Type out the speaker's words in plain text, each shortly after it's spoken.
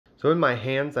So in my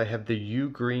hands I have the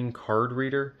UGREEN card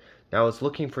reader. Now I was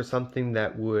looking for something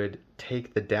that would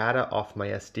take the data off my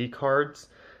SD cards,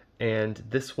 and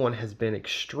this one has been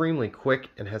extremely quick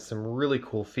and has some really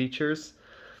cool features.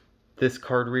 This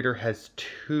card reader has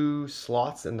two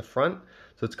slots in the front,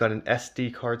 so it's got an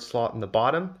SD card slot in the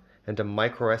bottom and a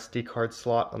micro SD card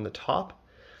slot on the top.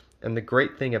 And the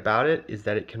great thing about it is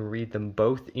that it can read them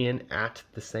both in at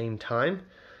the same time.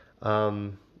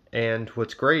 And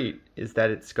what's great is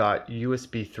that it's got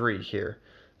USB 3 here.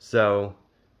 So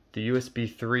the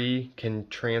USB 3 can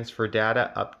transfer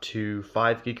data up to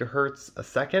 5 gigahertz a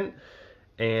second,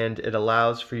 and it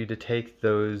allows for you to take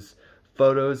those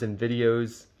photos and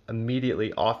videos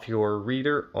immediately off your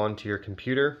reader onto your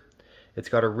computer. It's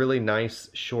got a really nice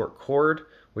short cord,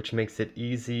 which makes it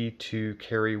easy to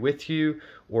carry with you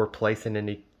or place in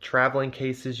any traveling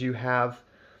cases you have.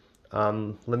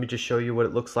 Let me just show you what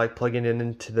it looks like plugging it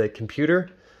into the computer.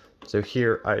 So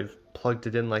here I've plugged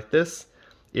it in like this.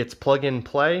 It's plug and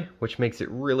play, which makes it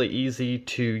really easy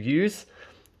to use,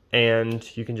 and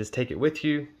you can just take it with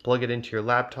you, plug it into your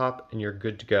laptop, and you're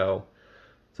good to go.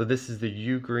 So this is the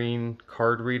UGREEN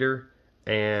card reader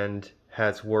and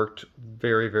has worked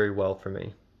very, very well for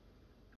me.